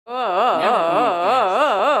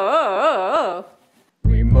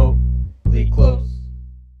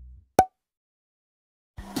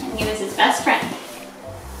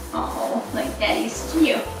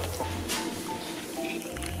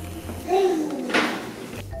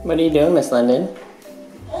What are you doing, Miss London?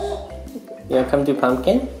 You wanna come do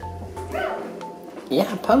pumpkin?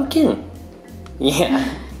 Yeah, pumpkin.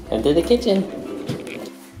 Yeah, into the kitchen.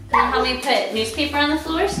 Can you help me put newspaper on the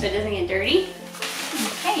floor so it doesn't get dirty?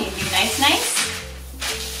 Okay, you do nice.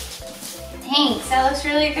 Thanks, that looks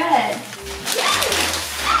really good.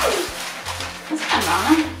 That's fun,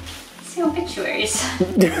 Mama. Let's see obituaries.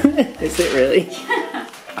 Is it really?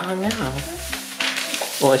 Oh no.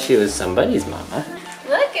 Well, she was somebody's mama.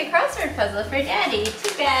 Look, a crossword puzzle for Daddy.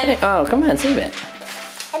 Too bad. Oh, come on, save it.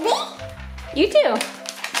 You too.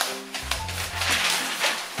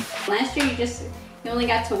 Last year you only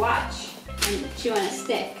got to watch and chew on a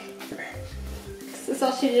stick. That's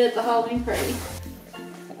all she did at the Halloween party.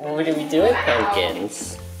 What do we do with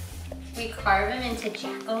pumpkins? We carve them into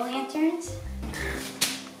jack-o'-lanterns.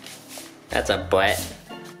 That's a butt.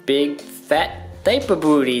 Big, fat diaper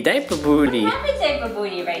booty, diaper booty. I have a diaper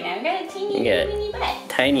booty right now. I got a teeny weeny butt.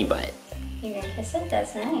 Tiny butt. You gonna kiss it?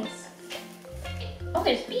 That's nice. Oh,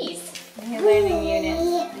 there's bees. You're learning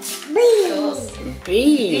units. Bees. Bees.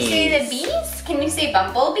 Can you say the bees? Can you say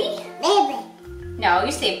bumblebee? Baby. No,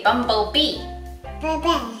 you say bumblebee.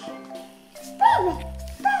 Baby.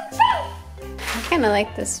 I kind of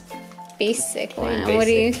like this basic one. Basic. What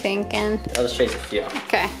are you thinking? I'll just trace a few.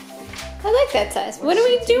 Okay. I like that size. What are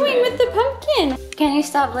we doing with the pumpkin? Can you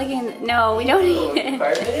stop licking? No, we don't eat it.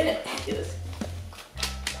 Part of it? Yes.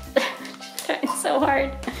 Trying so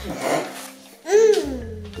hard.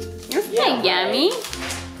 It's Yeah, not yummy.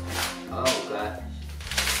 Oh god.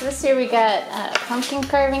 This year we got pumpkin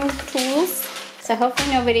carving tools. So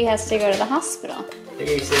hopefully nobody has to go to the hospital. I think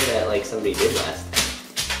you said that like somebody did last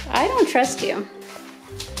time. I don't trust you.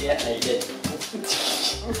 Yeah, I did.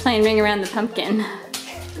 We're playing ring around the pumpkin.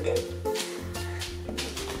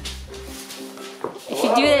 If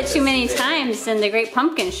you do that too many times, then the great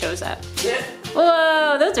pumpkin shows up. Yeah.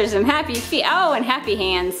 Whoa, those are some happy feet. Oh, and happy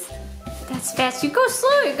hands. That's fast. You go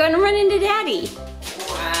slow. You're gonna run into Daddy.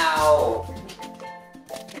 Wow.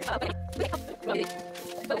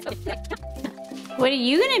 What are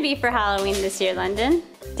you gonna be for Halloween this year, London?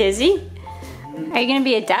 Dizzy? Are you gonna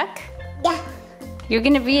be a duck? Yeah. You're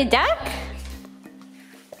gonna be a duck?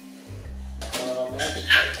 Oh, maybe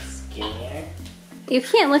skinnier. You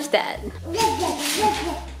can't lift that.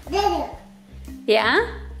 Yeah?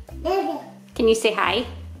 Can you say hi?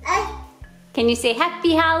 Can you say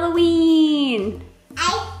Happy Halloween? Do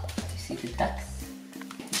you see the ducks?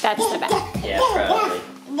 That's the back. Yeah, probably.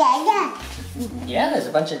 Yeah, there's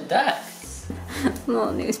a bunch of ducks.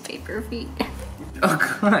 Little newspaper feet. Oh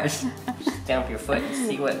gosh. Just stamp your foot and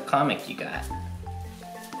see what comic you got.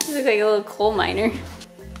 You look like a little coal miner.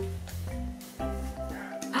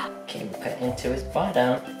 Okay, put into his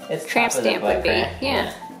bottom. It's Tramp top of the stamp butt would be, crack.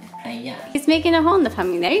 yeah. Yeah. He's making a hole in the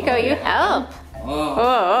pumpkin. There you go, you help. Oh.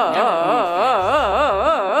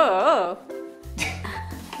 Oh.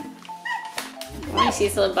 Want to see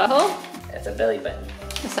his little butthole? That's a belly button.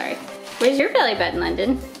 Oh, sorry. Where's your belly button,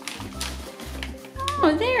 London?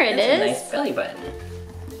 Oh, there it That's is. a nice belly button.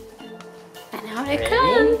 And out it Ready?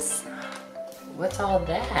 comes. What's all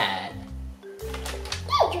that?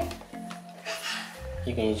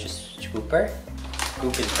 You can use your scooper.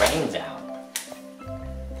 Scoop his brains out.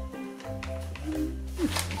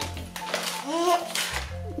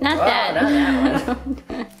 Not Oh, that. not that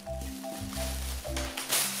one.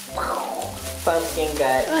 Pumpkin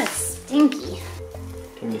gut. Oh, it's stinky.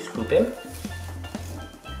 Can you scoop him?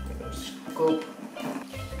 Scoop.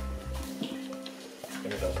 I'm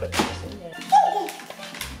gonna go put this in there.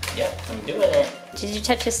 Yep, I'm doing it. Did you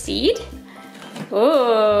touch a seed?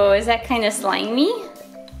 Oh, is that kind of slimy?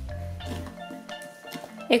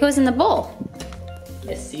 It goes in the bowl.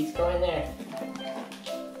 Yes, seeds go in there.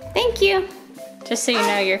 Thank you. Just so you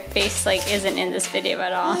know, your face like isn't in this video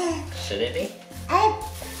at all. Should it be? Oh.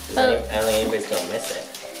 I don't think anybody's gonna miss it.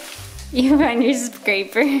 You run your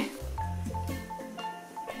scraper.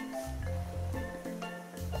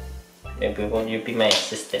 Maybe won't you be my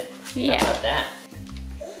assistant? Yeah. How about that?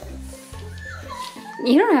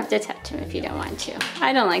 You don't have to touch him if you don't want to.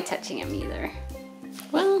 I don't like touching him either.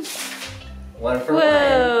 Well, One for one.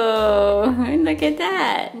 whoa, look at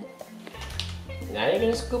that. Now you're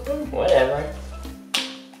gonna scoop him? Whatever.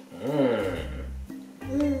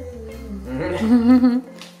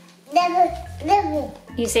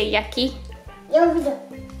 You say yucky?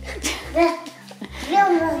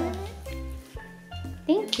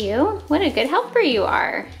 Thank you. What a good helper you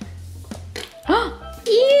are. Ew!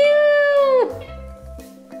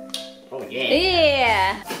 Oh yeah.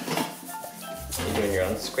 Yeah. You're doing your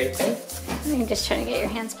own scraping? I'm just trying to get your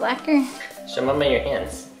hands blacker. Show Mama your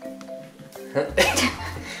hands.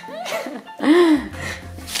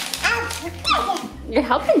 You're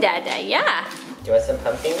helping Dada, yeah. Do you want some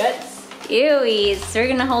pumpkin guts? Ewies. We're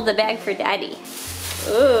gonna hold the bag for Daddy.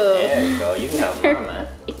 Ooh. There you go. You can help Mama.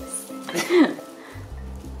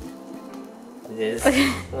 This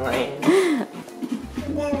line.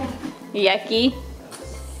 Yucky.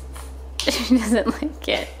 She doesn't like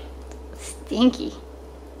it. Stinky.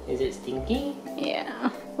 Is it stinky? Yeah.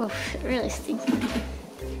 Oof, really stinky.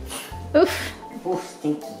 Oof. Oof,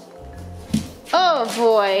 stinky. Oh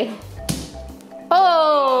boy.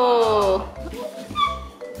 Oh.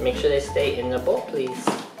 Make sure they stay in the bowl, please.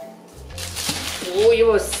 Oh, you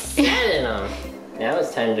almost sat in them. Now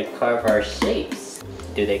it's time to carve our shapes.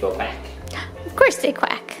 Do they go back? Of course they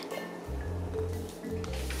quack.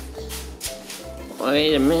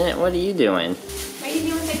 Wait a minute, what are you doing? What are you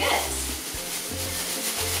doing with the guts?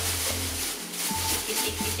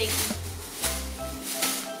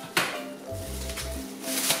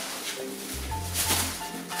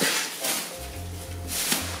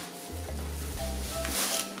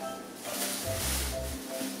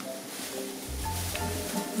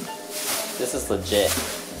 This is legit.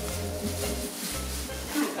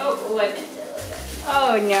 Oh, I meant it.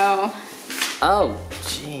 Oh no. Oh,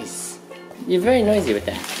 jeez. You're very noisy with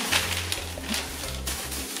that.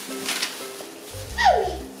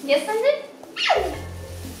 Yes, London?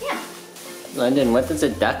 Yeah. London, what does a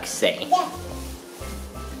duck say?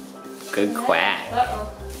 Good quack.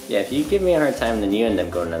 Uh-oh. Yeah, if you give me a hard time, then you end up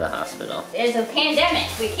going to the hospital. There's a pandemic.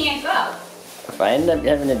 We can't go. If I end up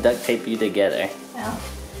having to duct tape you together. Well,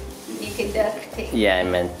 you can duct tape. Yeah, I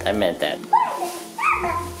meant that.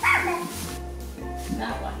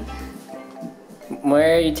 That one.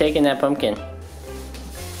 Where are you taking that pumpkin?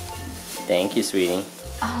 Thank you, sweetie.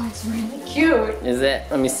 Oh, it's really cute. Is it?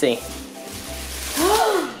 Let me see.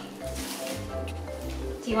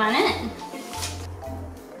 Do you want it?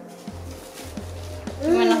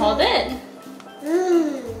 You want to hold it?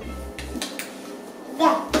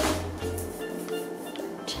 Yeah.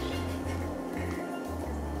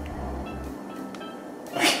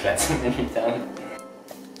 Got some in your tongue.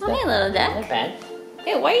 Oh, hey, little duck. Not bad.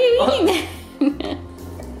 Hey, why are you eating that?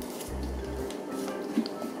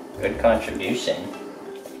 Good contribution.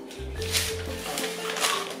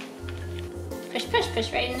 Push, push,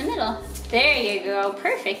 push right in the middle. There you go.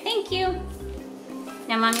 Perfect. Thank you.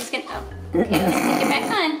 Now mommy's gonna. Oh, okay. Let's stick it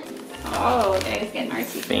back on. Oh, there's getting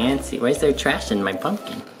artsy. Fancy. Why is there trash in my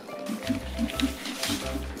pumpkin?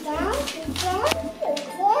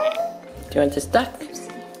 Do you want this duck?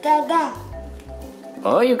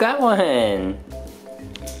 Oh, you got one.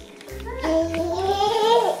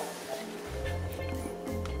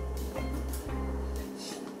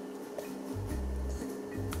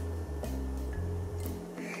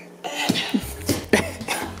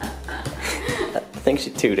 I think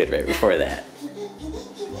she tooted right before that.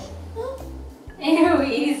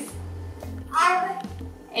 Ewies.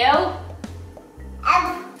 Ew.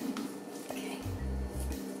 Okay.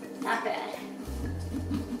 Not bad.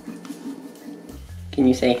 Can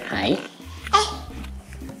you say hi? Oh.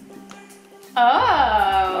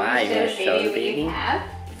 Wow, you wanna show the what baby? you have?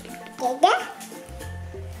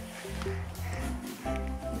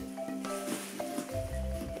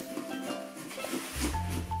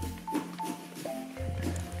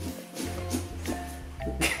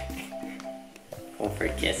 Oh, for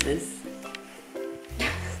kisses.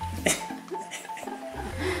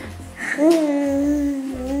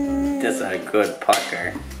 That's a good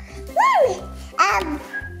pucker.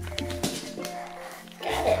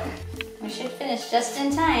 Got it. We should finish just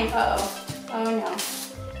in time. Uh-oh. Oh no.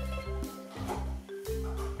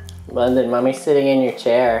 London, mommy's sitting in your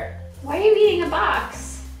chair. Why are you eating a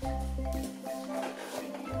box?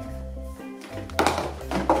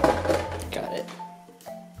 Got it.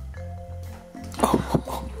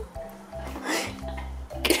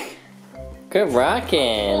 Good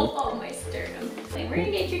rockin'. Oh, my sternum. Wait, where did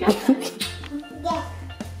you get your duck?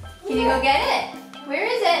 Can you go get it? Where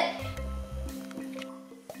is it?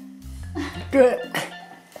 Good.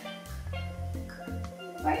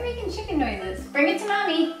 Why are you making chicken noises? Bring it to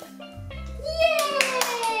mommy.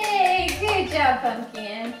 Yay! Good job,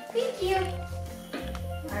 Pumpkin. Thank you.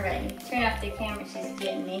 All right, turn off the camera. She's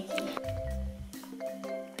getting naked.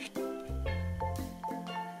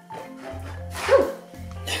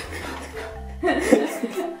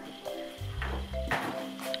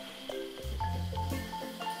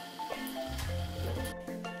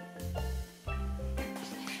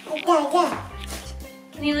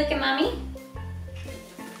 Can you look at mommy?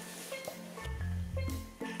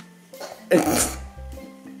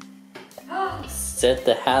 Set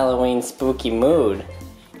the Halloween spooky mood.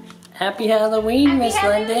 Happy Halloween, Miss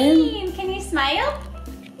London. Halloween. Can you smile?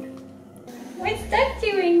 What's Duck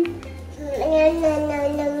doing?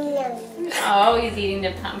 Oh, he's eating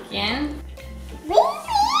the pumpkin.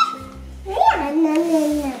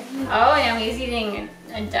 Oh, now he's eating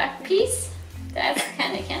a duck piece? That's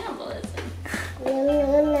kind of cannibalism.